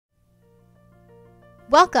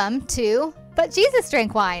Welcome to But Jesus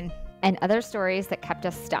Drank Wine. And other stories that kept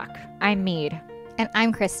us stuck. I'm Meade. And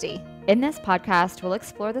I'm Christy. In this podcast, we'll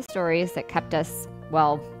explore the stories that kept us,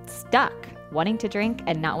 stuck, wanting to drink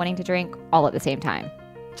and not wanting to drink all at the same time.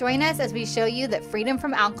 Join us as we show you that freedom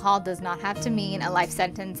from alcohol does not have to mean a life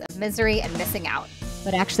sentence of misery and missing out,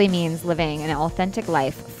 but actually means living an authentic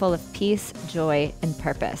life full of peace, joy, and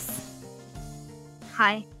purpose.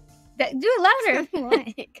 Hi. Do it louder.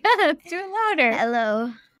 Good. Do it louder.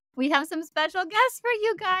 Hello. We have some special guests for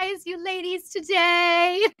you guys, you ladies,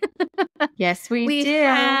 today. Yes, we do.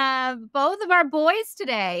 Have both of our boys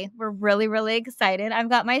today. We're really, really excited. I've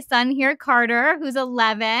got my son here, Carter, who's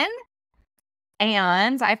 11.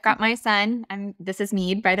 And I've got my son. This is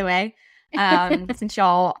Meade, by the way. Since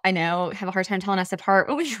y'all, I know, have a hard time telling us apart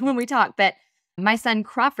when we talk. But my son,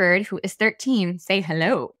 Crawford, who is 13, say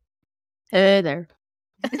hello. Hey there.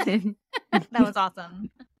 That was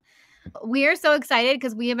awesome. We are so excited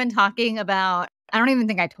because we have been talking about, I don't even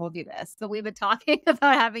think I told you this, but we've been talking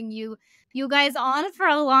about having you guys on for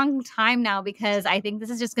a long time now, because I think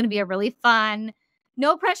this is just going to be a really fun,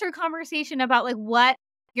 no pressure conversation about like what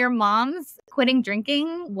your mom's quitting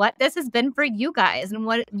drinking, what this has been for you guys and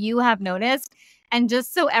what you have noticed. And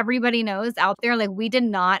just so everybody knows out there, like I did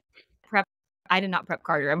not prep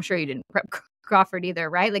Carter. I'm sure you didn't prep Crawford either,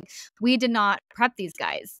 right? Like we did not prep these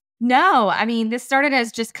guys. No, I mean, this started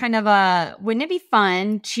as just kind of wouldn't it be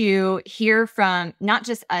fun to hear from not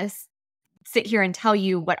just us sit here and tell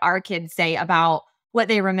you what our kids say about what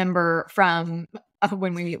they remember from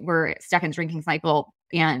when we were stuck in drinking cycle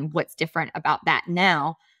and what's different about that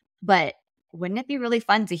now, but wouldn't it be really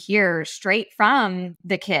fun to hear straight from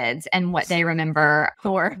the kids and what they remember,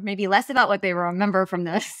 or maybe less about what they remember from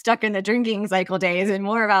the stuck in the drinking cycle days and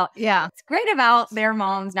more about, it's great about their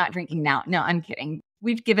moms not drinking now. No, I'm kidding.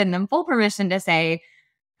 We've given them full permission to say,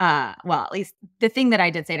 at least the thing that I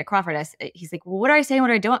did say to Crawford, he's like, well, what do I say?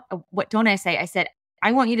 What don't I say? I said,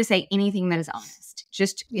 I want you to say anything that is honest.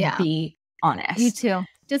 Just be honest. You too.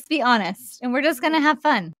 Just be honest. And we're just going to have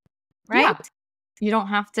fun. Right? Yeah. You don't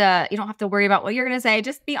have to worry about what you're going to say.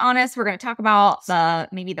 Just be honest. We're going to talk about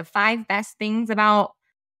maybe the 5 best things about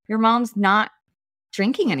your mom's not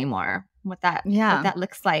drinking anymore. What that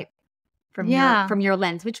looks like from your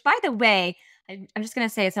lens, which by the way, I'm just going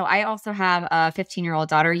to say, so I also have a 15-year-old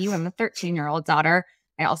daughter. You have a 13-year-old daughter.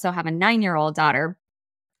 I also have a 9-year-old daughter.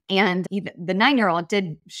 And the 9-year-old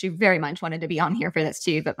she very much wanted to be on here for this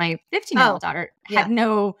too. But my 15-year-old daughter had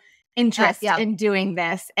no interest in doing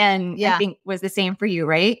this. And I think was the same for you,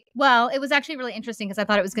 right? Well, it was actually really interesting because I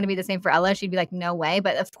thought it was going to be the same for Ella. She'd be like, no way.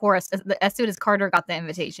 But of course, as soon as Carter got the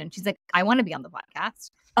invitation, she's like, I want to be on the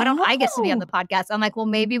podcast. Why don't I get to be on the podcast? I'm like, well,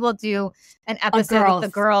 maybe we'll do an episode with the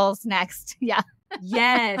girls next. Yeah.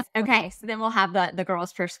 Yes. Okay. So then we'll have the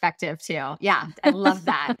girls' perspective too. Yeah. I love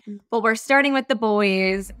that. But we're starting with the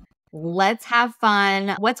boys. Let's have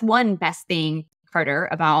fun. What's one best thing, Carter,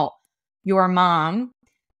 about your mom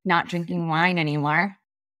not drinking wine anymore?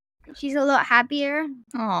 She's a lot happier.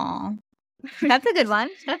 Aw. That's a good one.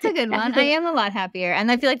 That's a good one. I am a lot happier. And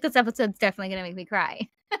I feel like this episode's definitely going to make me cry.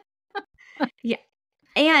 Yeah.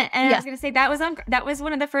 And I was going to say that was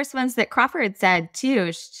one of the first ones that Crawford said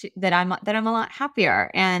too, that I'm a lot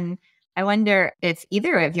happier. And I wonder if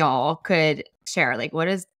either of y'all could share, like, what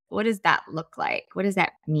does that look like? What does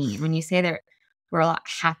that mean when you say that we're a lot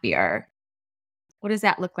happier? What does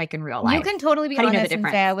that look like in real life? You can totally be honest and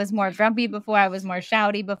say I was more grumpy before, I was more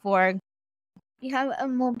shouty before. You have a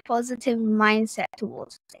more positive mindset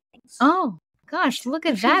towards things. Oh gosh, look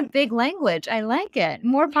at that big language. I like it.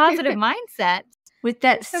 More positive mindset. With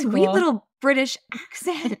that sweet little British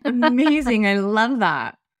accent. Amazing. I love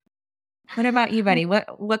that. What about you, buddy?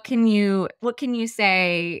 What can you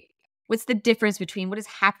say? What's the difference between what does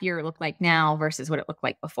happier look like now versus what it looked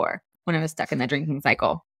like before when I was stuck in the drinking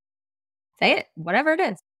cycle? Say it, whatever it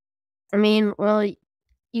is. I mean, well,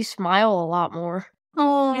 you smile a lot more.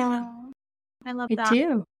 Oh, yeah. I love that. Me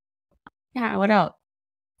too. Yeah, what else?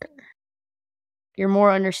 You're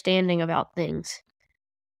more understanding about things.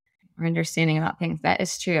 More understanding about things. That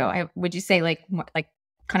is true. Would you say more,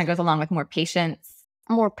 kind of goes along with more patience?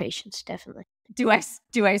 More patience, definitely. Do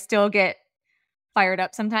I still get fired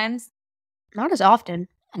up sometimes? Not as often.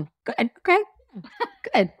 Good. Okay.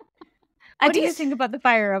 Good. What do you think about the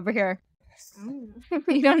fire over here?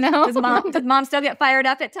 You don't know? Does mom still get fired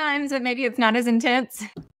up at times, but maybe it's not as intense?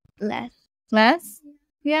 Less?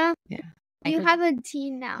 Yeah. You have a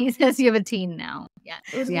teen now. He says you have a teen now. Yeah.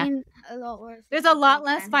 It mean a lot worse. There's a lot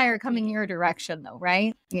less fire coming your direction though,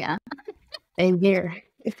 right? Yeah. Same here.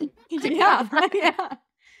 Yeah.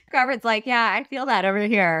 Crawford's like, yeah, I feel that over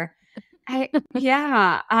here.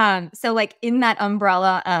 So like in that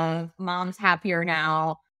umbrella of mom's happier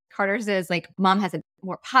now, Carter says like mom has a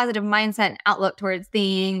more positive mindset and outlook towards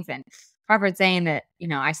things, and Crawford saying that,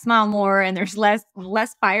 I smile more and there's less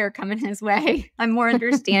fire coming his way. I'm more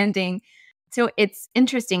understanding. So it's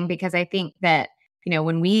interesting because I think that,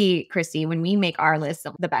 Christy, when we make our list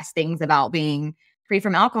of the best things about being free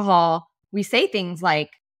from alcohol, we say things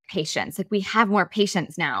like patience. Like we have more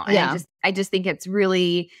patience now. And I just think it's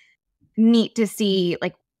really neat to see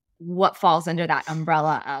like what falls under that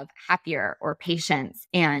umbrella of happier or patience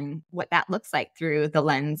and what that looks like through the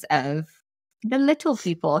lens of the little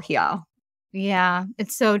people here. Yeah,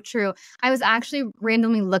 it's so true. I was actually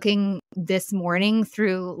randomly looking this morning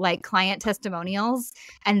through like client testimonials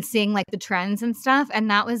and seeing like the trends and stuff.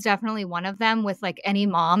 And that was definitely one of them with like any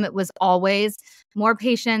mom. It was always more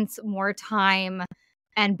patience, more time,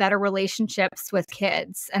 and better relationships with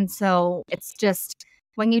kids. And so it's just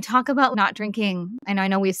when you talk about not drinking, and I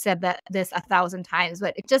know we've said this 1,000 times,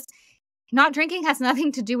 but not drinking has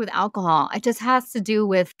nothing to do with alcohol. It just has to do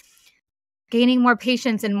with gaining more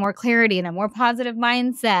patience and more clarity and a more positive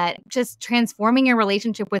mindset, just transforming your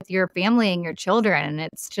relationship with your family and your children. And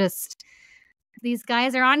it's just, these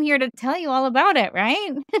guys are on here to tell you all about it,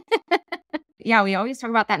 right? Yeah, we always talk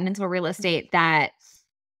about that mental real estate that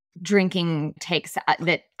drinking takes,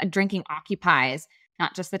 that drinking occupies,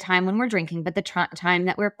 not just the time when we're drinking, but the time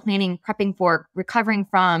that we're planning, prepping for, recovering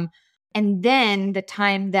from, and then the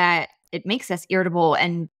time that it makes us irritable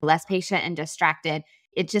and less patient and distracted.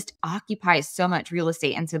 It just occupies so much real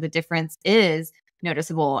estate. And so the difference is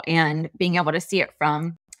noticeable, and being able to see it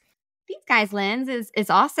from these guys' lens is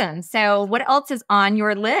awesome. So what else is on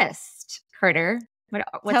your list, Carter?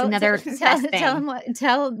 What's another best thing?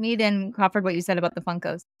 Tell Meade and Crawford what you said about the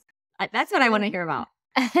Funkos. That's what I want to hear about.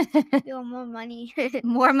 More money.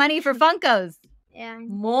 More money for Funkos. Yeah.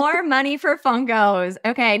 More money for Funkos.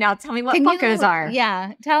 Okay, now tell me what Funkos are.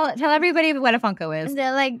 Yeah, tell everybody what a Funko is.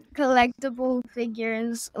 They're like collectible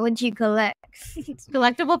figures, what you collect.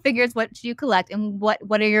 Collectible figures, what you collect, and what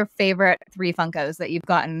are your favorite 3 Funkos that you've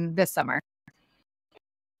gotten this summer?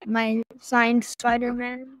 My signed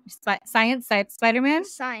Spider-Man. Spider-Man?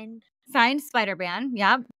 Signed Spider-Man,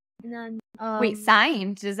 yeah. And then wait,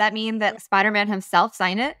 signed? Does that mean that Spider-Man himself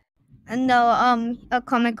signed it? No, a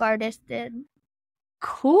comic artist did.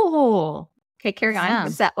 Cool. Okay, carry on. Yeah.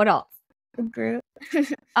 What's that? What else? Groot.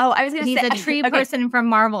 Oh, I was going to say he's a tree person from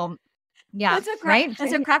Marvel. Yeah, right.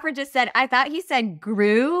 That's what Crawford just said. I thought he said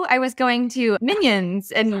Gru. I was going to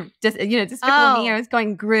Minions and just Despicable Me. I was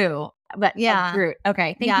going Gru, but Groot.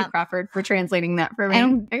 Okay, thank you, Crawford, for translating that for me.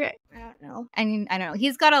 Okay. I don't know. I mean, I don't know.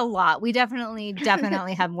 He's got a lot. We definitely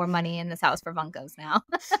have more money in this house for Funkos now.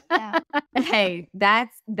 Yeah. Hey, that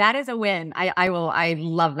is a win. I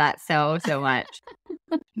love that so much.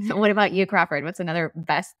 So what about you, Crawford? What's another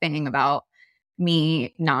best thing about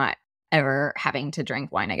me not ever having to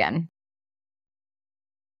drink wine again?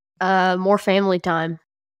 More family time.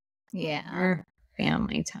 Yeah.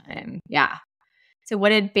 Family time. Yeah. So what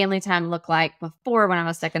did family time look like before when I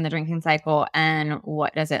was stuck in the drinking cycle, and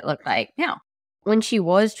what does it look like now? When she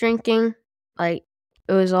was drinking, like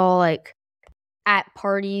it was all like at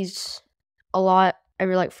parties a lot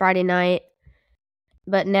every like Friday night.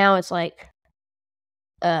 But now it's like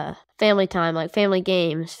family time, like family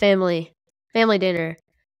games, family dinner,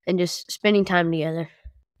 and just spending time together.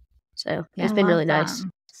 So it's been really nice.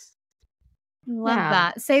 Love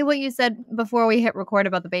that. Say what you said before we hit record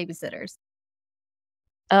about the babysitters.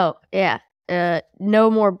 Oh, yeah. No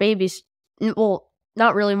more babies. Well,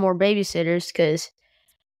 not really more babysitters, because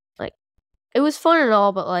like it was fun and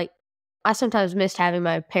all, but like I sometimes missed having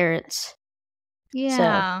my parents.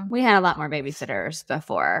 Yeah. So we had a lot more babysitters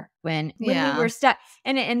before when we were stuck.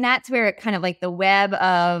 And that's where it kind of like the web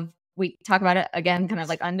of, we talk about it again, kind of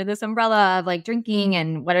like under this umbrella of like drinking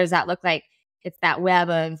and what does that look like? It's that web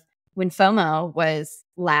of when FOMO was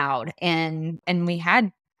loud and we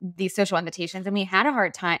had these social invitations and we had a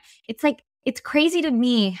hard time. It's like, it's crazy to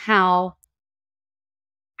me how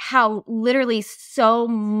literally so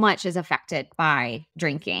much is affected by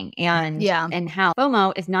drinking and how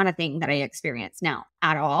FOMO is not a thing that I experience now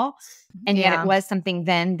at all. And yet it was something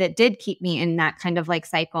then that did keep me in that kind of like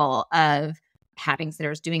cycle of having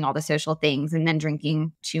sitters, doing all the social things, and then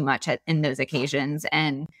drinking too much in those occasions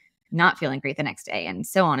and not feeling great the next day and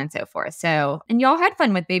so on and so forth. So, and y'all had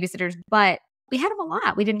fun with babysitters, but we had them a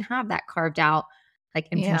lot. We didn't have that carved out like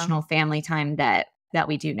intentional family time that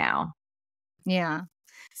we do now. Yeah.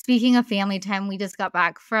 Speaking of family time, we just got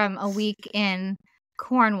back from a week in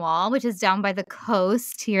Cornwall, which is down by the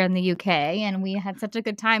coast here in the UK, and we had such a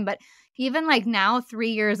good time. But even like now 3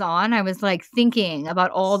 years on, I was like thinking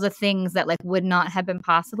about all the things that like would not have been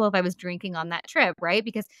possible if I was drinking on that trip, right?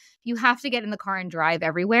 Because you have to get in the car and drive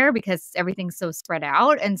everywhere because everything's so spread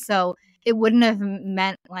out. And so it wouldn't have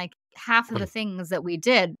meant like half of the things that we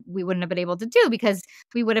did, we wouldn't have been able to do because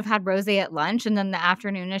we would have had rosé at lunch and then the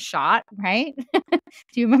afternoon is shot, right? Do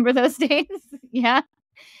you remember those days? Yeah.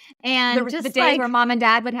 And The just days like, where mom and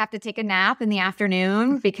dad would have to take a nap in the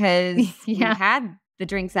afternoon because we had the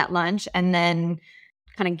drinks at lunch and then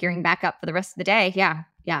kind of gearing back up for the rest of the day. Yeah.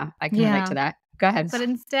 Yeah. I can relate to that. Go ahead. But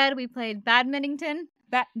instead we played badminton.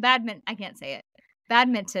 I can't say it.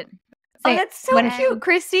 Badminton. Oh, that's so cute,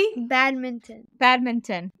 Christy. Badminton.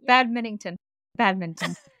 Badminton.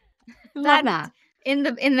 Love that. In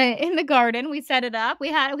the garden, we set it up.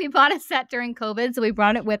 We bought a set during COVID, so we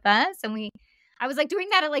brought it with us, and I was like doing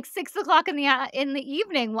that at like 6:00 in the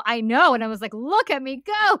evening. Well, I know, and I was like, look at me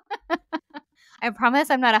go. I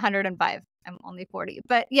promise I'm not 105. I'm only 40,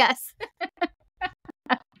 but yes.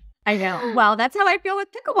 I know. Well, that's how I feel with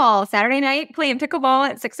pickleball. Saturday night playing pickleball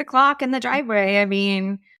at 6:00 in the driveway. I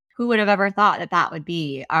mean, who would have ever thought that would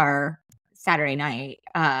be our Saturday night?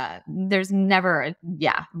 There's never,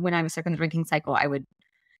 when I was stuck in the drinking cycle,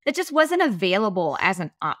 it just wasn't available as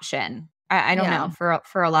an option. I don't know,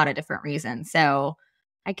 for a lot of different reasons. So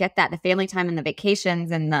I get that, the family time and the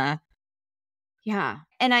vacations and and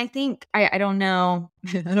I think, I don't know,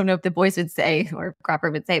 I don't know if the boys would say or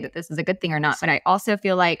Crawford would say that this is a good thing or not, but I also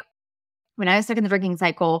feel like when I was stuck in the drinking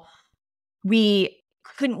cycle, we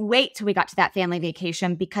couldn't wait till we got to that family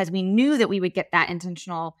vacation because we knew that we would get that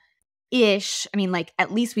intentional-ish. I mean, like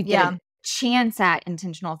at least we'd get a chance at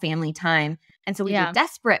intentional family time. And so we were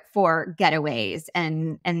desperate for getaways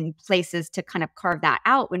and places to kind of carve that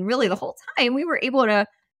out when really the whole time we were able to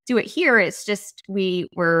do it here. It's just we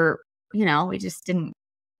were, we just didn't.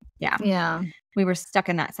 Yeah. We were stuck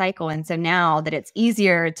in that cycle. And so now that it's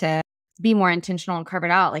easier to be more intentional and carve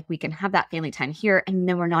it out, like we can have that family time here and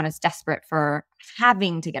then we're not as desperate for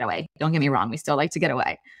having to get away. Don't get me wrong. We still like to get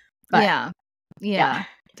away. But yeah,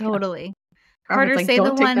 totally. Carter, say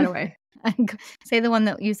the one. Say the one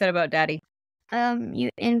that you said about daddy. You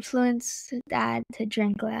influence dad to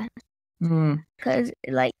drink less. Because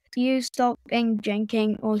like you stopping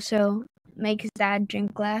drinking also makes dad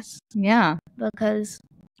drink less. Yeah. Because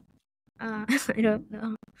I don't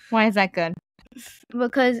know. Why is that good?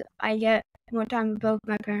 Because I get more time with both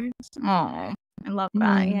my parents. Oh, I love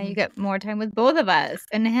that. Yeah, you get more time with both of us.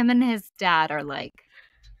 And him and his dad are like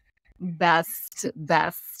best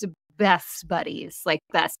buddies. Like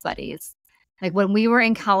best buddies. Like when we were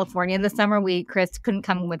in California this summer, Chris couldn't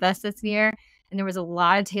come with us this year. And there was a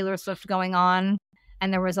lot of Taylor Swift going on.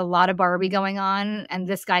 And there was a lot of Barbie going on. And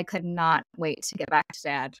this guy could not wait to get back to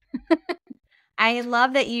dad. I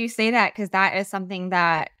love that you say that because that is something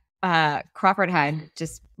that Crawford had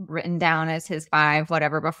just written down as his 5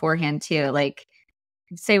 whatever beforehand too. Like,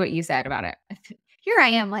 say what you said about it. Here I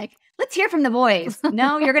am like, let's hear from the boys.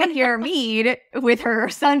 No, you're going to hear Meade with her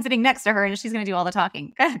son sitting next to her and she's going to do all the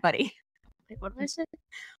talking. Go ahead, buddy. What did I say?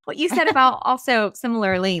 What you said about also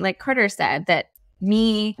similarly, like Carter said, that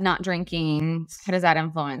me not drinking, how does that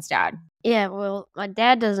influence dad? Yeah, well, my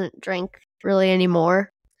dad doesn't drink really anymore.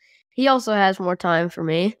 He also has more time for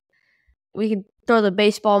me. We could throw the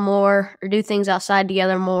baseball more or do things outside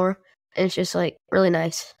together more. And it's just like really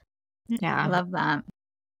nice. Yeah. I love that.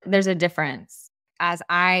 There's a difference. As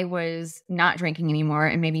I was not drinking anymore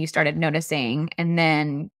and maybe you started noticing, and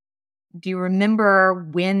then do you remember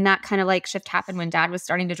when that kind of like shift happened when dad was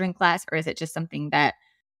starting to drink less, or is it just something that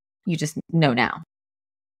you just know now?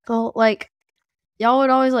 Well, like y'all would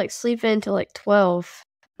always like sleep in till like 12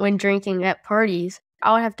 when drinking at parties.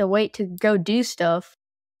 I would have to wait to go do stuff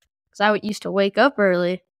because I used to wake up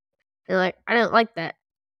early and like I didn't like that.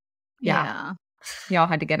 Yeah. Y'all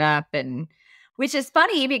had to get up, and which is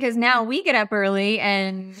funny because now we get up early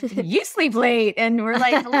and you sleep late and we're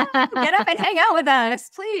like, hello, get up and hang out with us,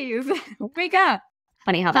 please. Wake up.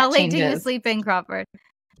 Funny how that late changes. do you sleep in, Crawford?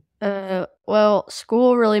 Well,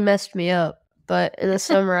 school really messed me up, but in the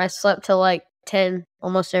summer I slept till like 10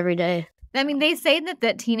 almost every day. I mean, they say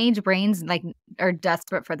that teenage brains like are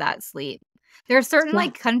desperate for that sleep. There are certain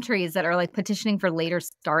like countries that are like petitioning for later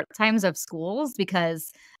start times of schools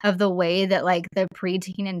because of the way that like the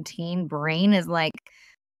preteen and teen brain is like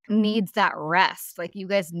needs that rest. Like you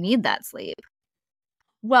guys need that sleep.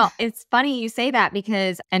 Well, it's funny you say that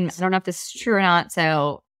because, and I don't know if this is true or not,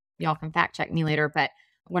 so y'all can fact check me later, but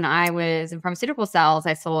when I was in pharmaceutical sales,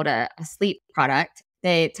 I sold a sleep product.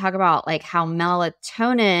 They talk about like how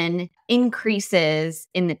melatonin increases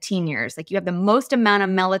in the teen years. Like you have the most amount of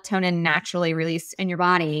melatonin naturally released in your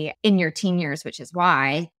body in your teen years, which is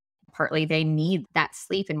why partly they need that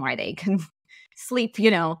sleep and why they can sleep,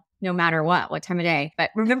 no matter what time of day.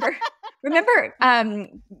 But remember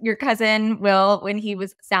your cousin Will, when he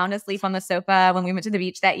was sound asleep on the sofa when we went to the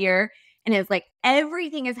beach that year, and it was like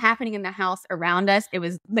everything is happening in the house around us. It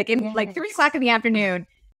was like like 3:00 in the afternoon,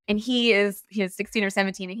 and he is 16 or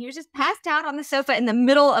 17, and he was just passed out on the sofa in the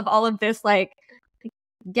middle of all of this. Like,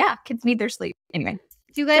 yeah, kids need their sleep anyway.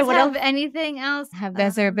 Do you guys have anything else?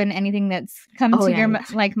 Has there been anything that's come to your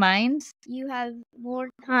mind? You have more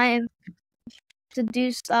time to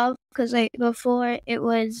do stuff because like before it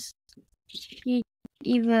was you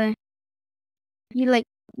like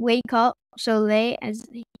wake up so late, as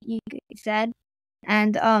you said,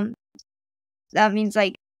 and that means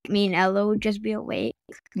like me and Ella would just be awake,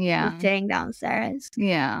 sitting downstairs,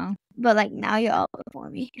 but like now you're up before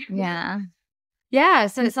me. Yeah,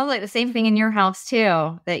 so it sounds like the same thing in your house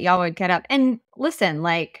too, that y'all would get up. And listen,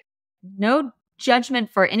 like, no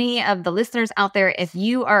judgment for any of the listeners out there. If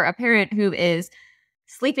you are a parent who is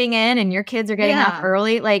sleeping in and your kids are getting up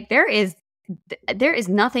early, like there is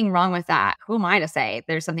nothing wrong with that. Who am I to say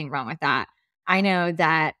there's something wrong with that? I know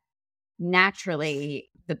that naturally,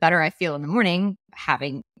 the better I feel in the morning,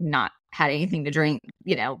 having not had anything to drink,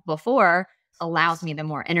 before, allows me the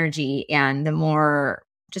more energy and the more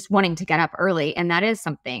just wanting to get up early. And that is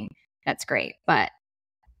something that's great. But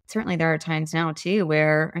certainly there are times now too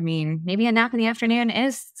where, maybe a nap in the afternoon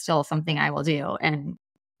is still something I will do. And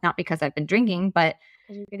not because I've been drinking, but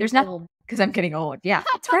there's nothing, because I'm getting old. Yeah,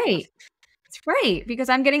 it's great. It's great because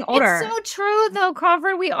I'm getting older. It's so true though,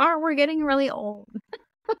 Crawford. We're getting really old.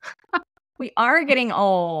 We are getting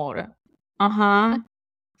old. It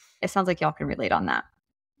sounds like y'all can relate on that.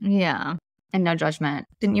 Yeah. And no judgment.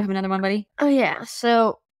 Didn't you have another one, buddy? Oh, yeah.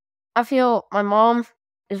 So I feel my mom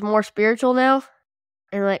is more spiritual now.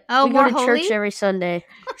 And like, we go to church every Sunday.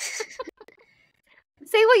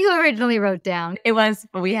 Say what you originally wrote down.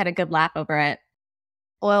 We had a good laugh over it.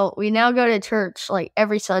 Well, we now go to church like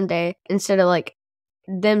every Sunday instead of like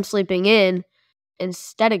them sleeping in.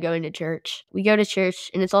 Instead of going to church, we go to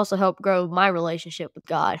church, and it's also helped grow my relationship with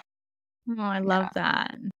God. Oh, I love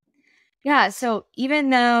that. Yeah. So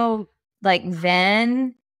even though like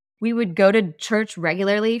then we would go to church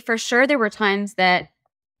regularly, for sure there were times that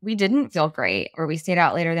we didn't feel great, or we stayed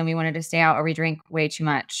out later than we wanted to stay out, or we drank way too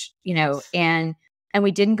much, and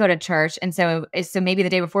we didn't go to church. And so maybe the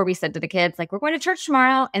day before we said to the kids, like, we're going to church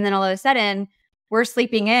tomorrow. And then all of a sudden we're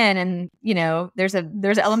sleeping in, and, there's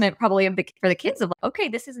an element probably for the kids of like, okay,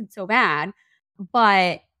 this isn't so bad.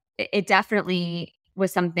 But it definitely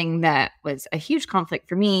was something that was a huge conflict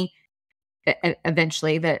for me.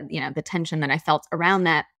 Eventually, the tension that I felt around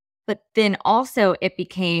that. But then also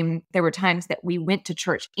there were times that we went to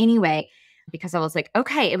church anyway, because I was like,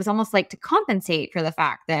 okay, it was almost like to compensate for the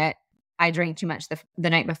fact that I drank too much the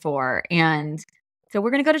night before. And so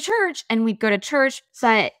we're going to go to church, and we'd go to church,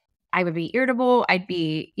 but I would be irritable. I'd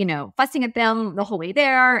be, fussing at them the whole way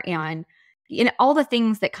there, and all the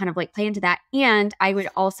things that kind of like play into that. And I would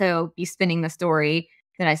also be spinning the story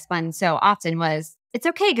that I spun so often was, it's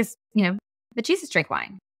okay because, but Jesus drank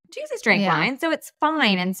wine. Jesus drank wine, so it's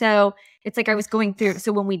fine. And so it's like I was going through.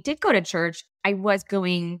 So when we did go to church, I was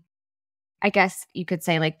going, I guess you could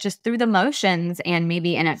say, like just through the motions, and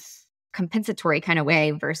maybe in a compensatory kind of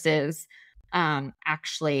way versus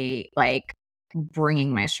actually like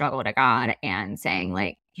bringing my struggle to God and saying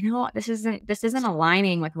like, this isn't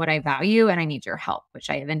aligning with what I value, and I need your help, which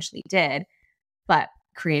I eventually did. But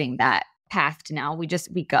creating that path to now, we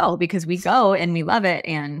go because we go and we love it.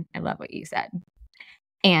 And I love what you said.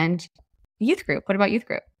 And youth group. What about youth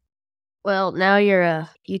group? Well, now you're a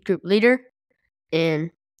youth group leader,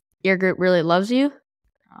 and your group really loves you.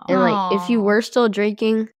 And like, if you were still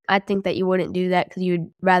drinking, I think that you wouldn't do that because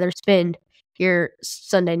you'd rather spend your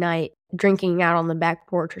Sunday night drinking out on the back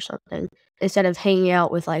porch or something instead of hanging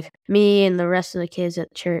out with like me and the rest of the kids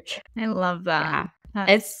at church. I love that. Yeah.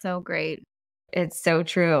 It's so great. It's so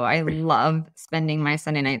true. I love spending my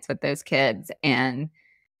Sunday nights with those kids, and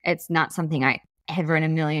it's not something I ever in a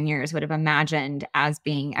million years would have imagined as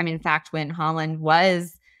being. In fact, when Holland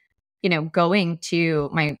was, going to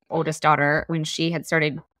my oldest daughter, when she had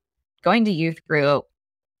started going to youth group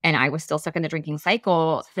and I was still stuck in the drinking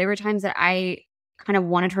cycle, there were times that I kind of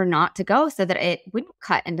wanted her not to go so that it wouldn't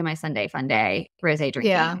cut into my Sunday fun day rosé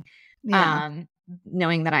drinking. Yeah.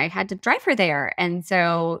 Knowing that I had to drive her there. And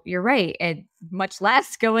so you're right. It much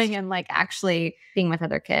less going and like actually being with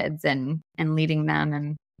other kids and leading them.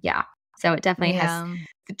 And yeah. So it definitely has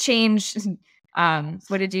changed.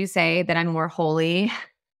 What did you say? That I'm more holy?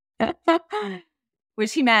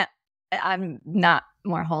 Which he meant I'm not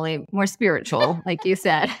more holy, more spiritual, like you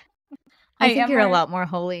said. I think you're a lot more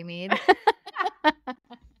holy, Meade.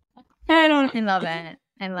 I don't. I love it.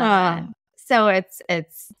 I love it. So it's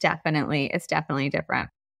definitely different.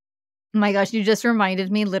 Oh my gosh, you just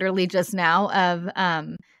reminded me literally just now of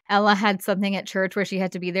Ella had something at church where she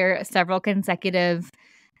had to be there several consecutive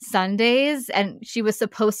Sundays, and she was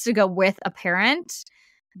supposed to go with a parent.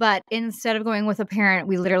 But instead of going with a parent,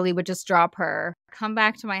 we literally would just drop her, come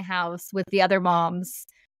back to my house with the other moms,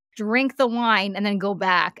 drink the wine, and then go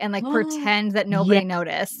back and like pretend that nobody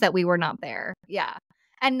noticed that we were not there. Yeah.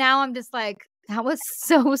 And now I'm just like, that was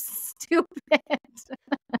so stupid.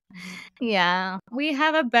 Yeah. We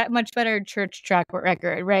have a much better church track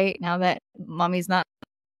record, right? Now that mommy's not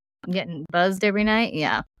getting buzzed every night.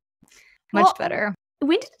 Yeah. Much better.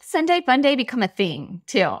 When did Sunday Fun Day become a thing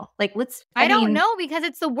too? Like, I don't know, because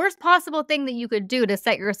it's the worst possible thing that you could do to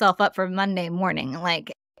set yourself up for Monday morning.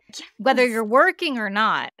 Like, whether you're working or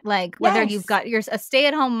not, like whether you're a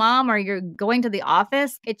stay-at-home mom or you're going to the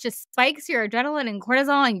office, it just spikes your adrenaline and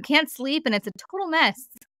cortisol and you can't sleep and it's a total mess.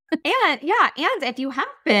 And if you have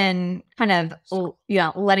been kind of,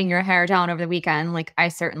 letting your hair down over the weekend, like I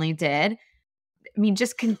certainly did, I mean,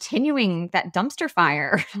 just continuing that dumpster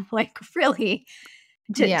fire, like really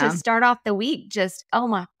to start off the week, just, oh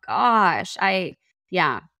my gosh. When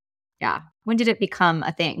did it become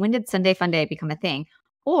a thing? When did Sunday Fun Day become a thing?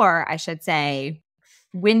 Or I should say,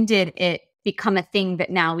 when did it become a thing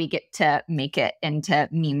that now we get to make it into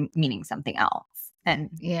meaning something else?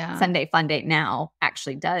 And Sunday Fun Day now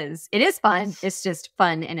actually does. It is fun. It's just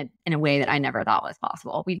fun in a way that I never thought was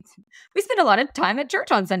possible. We spend a lot of time at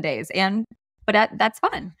church on Sundays, but that's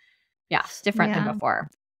fun. Yeah, it's different than before.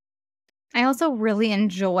 I also really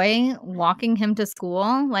enjoy walking him to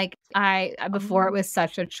school. Like before it was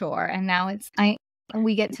such a chore, and now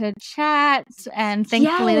we get to chat, and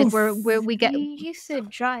thankfully like we get. You used to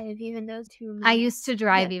drive even those 2 minutes. I used to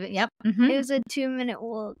drive even. Yep. Mm-hmm. It was a 2-minute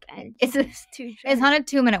walk, and it's not a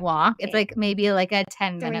 2-minute walk. It's like maybe like a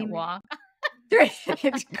 10-minute walk.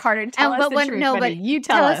 Carter, tell us the truth. But you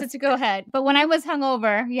tell us. To go ahead. But when I was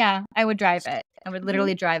hungover, I would drive it. I would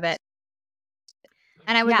literally drive it,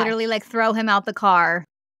 and I would literally like throw him out the car.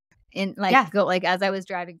 Go like as I was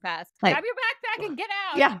driving past. Like, grab your backpack and get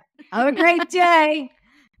out. Yeah. Have a great day.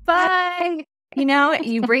 Bye.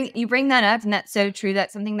 You bring that up, and that's so true.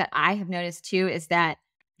 That's something that I have noticed too, is that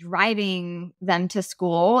driving them to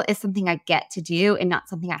school is something I get to do and not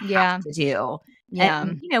something I have to do. Yeah.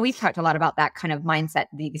 And, we've talked a lot about that kind of mindset,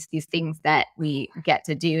 these things that we get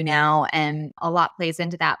to do now, and a lot plays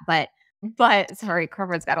into that. But sorry,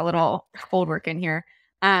 Crawford's got a little cold work in here.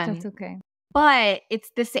 That's okay. But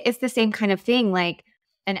it's the same kind of thing. Like,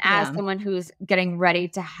 and as someone who's getting ready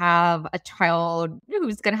to have a child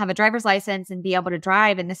who's going to have a driver's license and be able to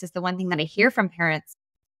drive, and this is the one thing that I hear from parents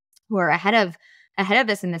who are ahead of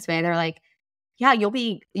us in this way. They're like, yeah, you'll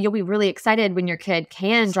be really excited when your kid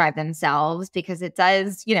can drive themselves, because it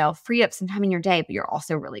does, free up some time in your day, but you're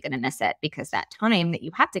also really going to miss it because that time that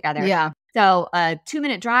you have together. Yeah. So a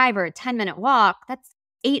 2-minute drive or a 10-minute walk, that's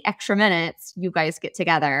 8 extra minutes you guys get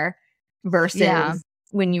together versus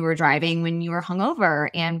when you were driving, when you were hungover.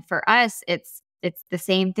 And for us, it's the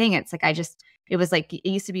same thing. It's like, it was like, it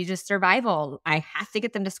used to be just survival. I have to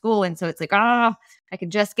get them to school. And so it's like, I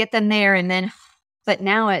can just get them there. And then, but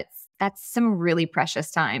now that's some really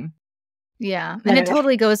precious time. Yeah. And it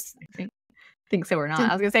totally goes. Think so or not. I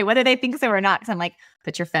was going to say whether they think so or not, because I'm like,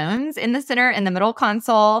 put your phones in the center, in the middle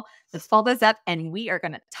console. Let's fold this up and we are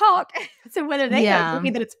going to talk. So whether they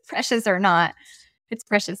agree that it's precious or not, it's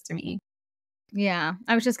precious to me. Yeah.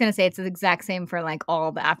 I was just going to say it's the exact same for like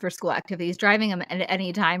all the after school activities, driving them at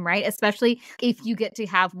any time, right? Especially if you get to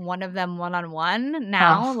have one of them one-on-one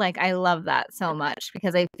now. Like, I love that so much,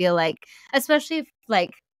 because I feel like, especially if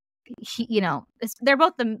like, they're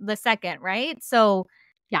both the second, right? So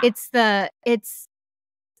I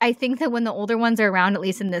think that when the older ones are around, at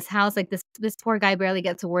least in this house, like this poor guy barely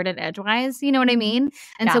gets a word in edgewise, you know what I mean?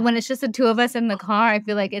 And so when it's just the two of us in the car, I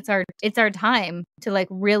feel like it's our time to like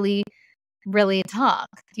really talk.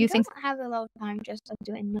 Do you think we have a lot of time just to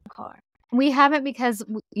do it in the car? We haven't, because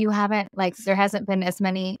you haven't, like, there hasn't been as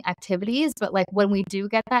many activities, but like when we do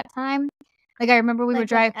get that time, like I remember we were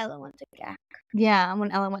driving. Ella went to camp. Yeah,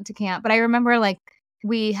 when Ella went to camp. But I remember like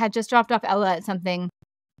we had just dropped off Ella at something,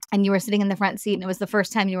 and you were sitting in the front seat, and it was the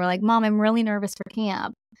first time you were like, Mom, I'm really nervous for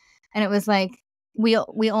camp. And it was like, we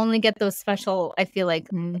only get those special, I feel like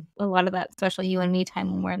a lot of that special you and me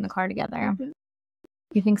time when we're in the car together. Mm-hmm.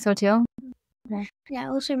 You think so too? Yeah, I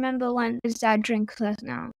also remember when his dad drinks less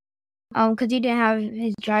now. Because he didn't have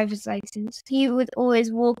his driver's license. He would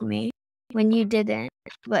always walk me when you didn't.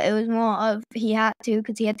 But it was more of he had to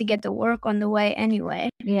because he had to get to work on the way anyway.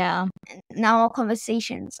 Yeah. And now our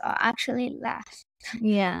conversations are actually last.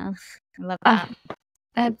 Yeah. I love that.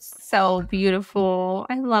 That's so beautiful.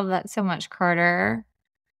 I love that so much, Carter.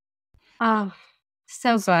 Oh,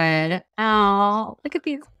 so good. Oh, look at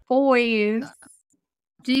these boys.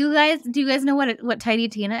 Do you guys know what Tiny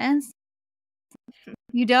Tina is?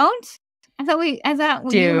 You don't? I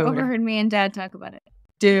thought you overheard me and Dad talk about it.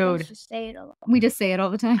 Dude. Just say it a lot. We just say it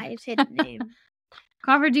all the time. I say the name.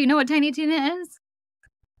 Crawford, do you know what Tiny Tina is?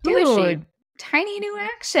 Who is she? Tiny new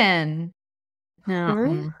action.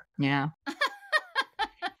 No. Yeah.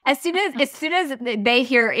 As soon as they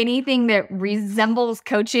hear anything that resembles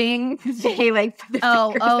coaching, they like.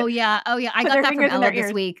 Oh yeah. I got that from Ella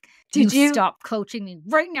this week. Did you stop coaching me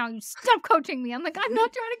right now? You stop coaching me. I'm like, I'm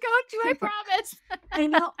not trying to coach you. I promise.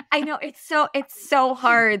 I know. It's so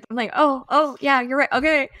hard. I'm like, oh yeah, you're right.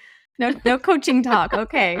 Okay. No coaching talk.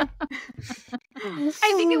 Okay.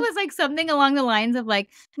 I think it was like something along the lines of like,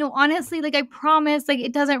 no, honestly, like I promise, like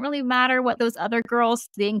it doesn't really matter what those other girls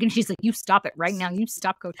think. And she's like, you stop it right now. You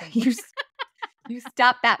stop coaching. You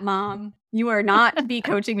stop that, Mom. You are not be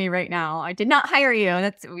coaching me right now. I did not hire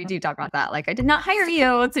you. We do talk about that. Like I did not hire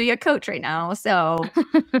you to be a coach right now. So,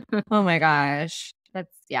 oh my gosh.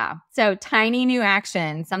 Yeah. So tiny new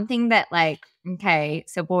action, something that like, okay.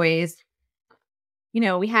 So boys,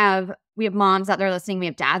 we have moms out there listening. We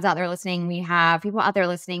have dads out there listening. We have people out there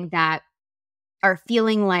listening that are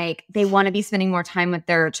feeling like they want to be spending more time with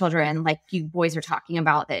their children, like you boys are talking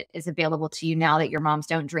about, that is available to you now that your moms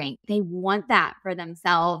don't drink. They want that for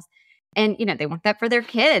themselves. And, they want that for their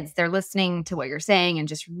kids. They're listening to what you're saying and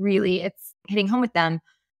just really it's hitting home with them.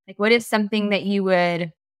 Like, what is something that you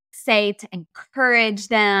would say to encourage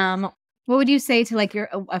them? What would you say to like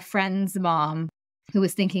a friend's mom who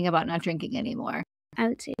was thinking about not drinking anymore? I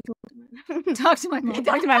would say talk to my mom.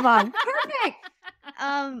 Talk to my mom. Perfect.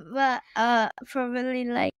 But probably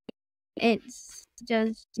like it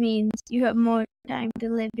just means you have more time to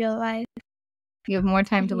live your life. You have more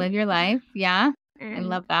time to live your life. Yeah. I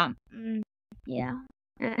love that. Yeah.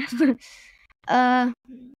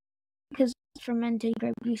 Because fermented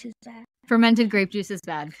grape juice is bad. Fermented grape juice is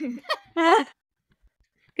bad.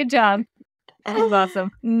 Good job. That was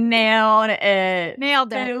awesome. Nailed it.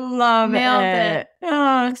 I love it.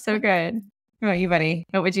 Oh, so good. What about you, buddy?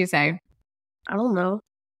 What would you say? I don't know.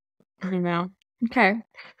 I don't know. Okay.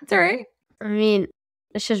 It's all right. I mean,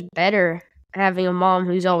 it's just better having a mom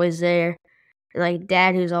who's always there and like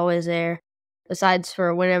dad who's always there, besides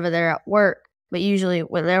for whenever they're at work. But usually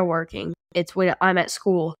when they're working, it's when I'm at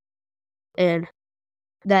school. And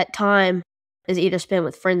that time is either spent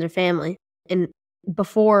with friends or family. And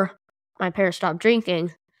before my parents stopped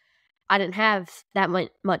drinking, I didn't have that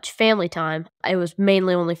much family time. It was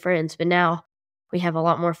mainly only friends, but now we have a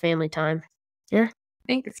lot more family time. Yeah.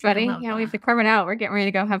 Thanks, buddy. Yeah, we have to carve it out. We're getting ready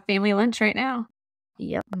to go have family lunch right now.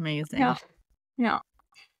 Yep. Amazing.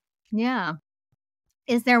 Yeah.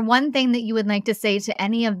 Is there one thing that you would like to say to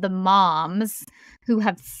any of the moms who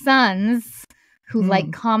have sons who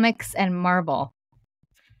like comics and Marvel?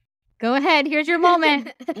 Go ahead. Here's your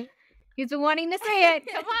moment. He's been wanting to say it.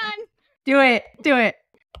 Come on. Do it.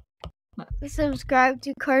 Subscribe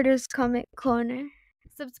to Carter's Comic Corner.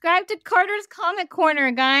 Subscribe to Carter's Comic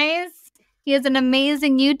Corner, guys. He has an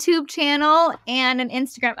amazing YouTube channel and an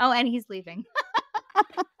Instagram. Oh, and he's leaving.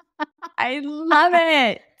 I love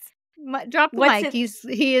it. Drop the mic.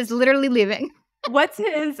 He is literally leaving. What's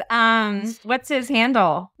his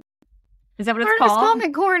handle? Is that what it's Carter's called?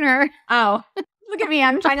 Comic Corner. Oh, look at me.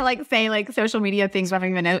 I'm trying to say social media things I don't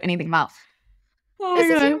even know anything about. Oh, this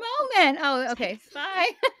is your moment. Oh, okay. Bye.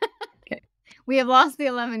 Okay. We have lost the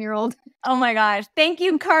 11-year-old. Oh my gosh. Thank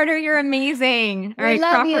you, Carter. You're amazing. All right,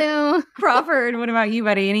 love you. Crawford, what about you,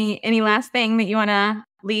 buddy? Any last thing that you want to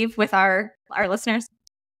leave with our listeners?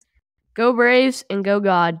 Go Braves and go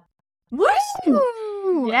God.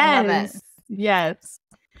 Woo! Yes. Yes.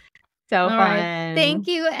 So fun. Right. Thank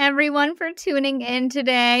you, everyone, for tuning in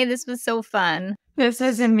today. This was so fun. This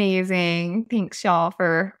was amazing. Thanks, y'all,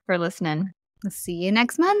 for listening. We'll see you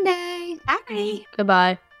next Monday. Bye.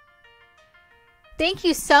 Goodbye. Thank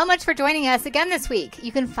you so much for joining us again this week.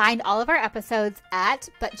 You can find all of our episodes at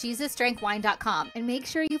butjesusdrankwine.com. And make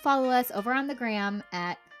sure you follow us over on the gram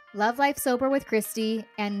at Love Life Sober with Christy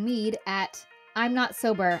and Meade at I'm Not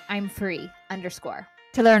Sober, I'm Free _.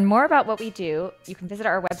 To learn more about what we do, you can visit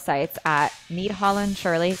our websites at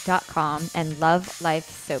meadehollandshirley.com and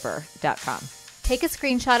lovelifesober.com. Take a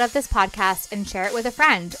screenshot of this podcast and share it with a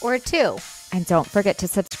friend or two. And don't forget to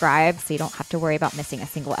subscribe so you don't have to worry about missing a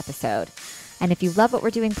single episode. And if you love what we're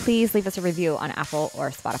doing, please leave us a review on Apple or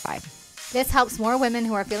Spotify. This helps more women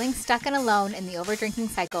who are feeling stuck and alone in the overdrinking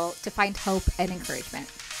cycle to find hope and encouragement.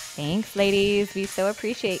 Thanks, ladies. We so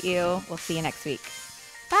appreciate you. We'll see you next week.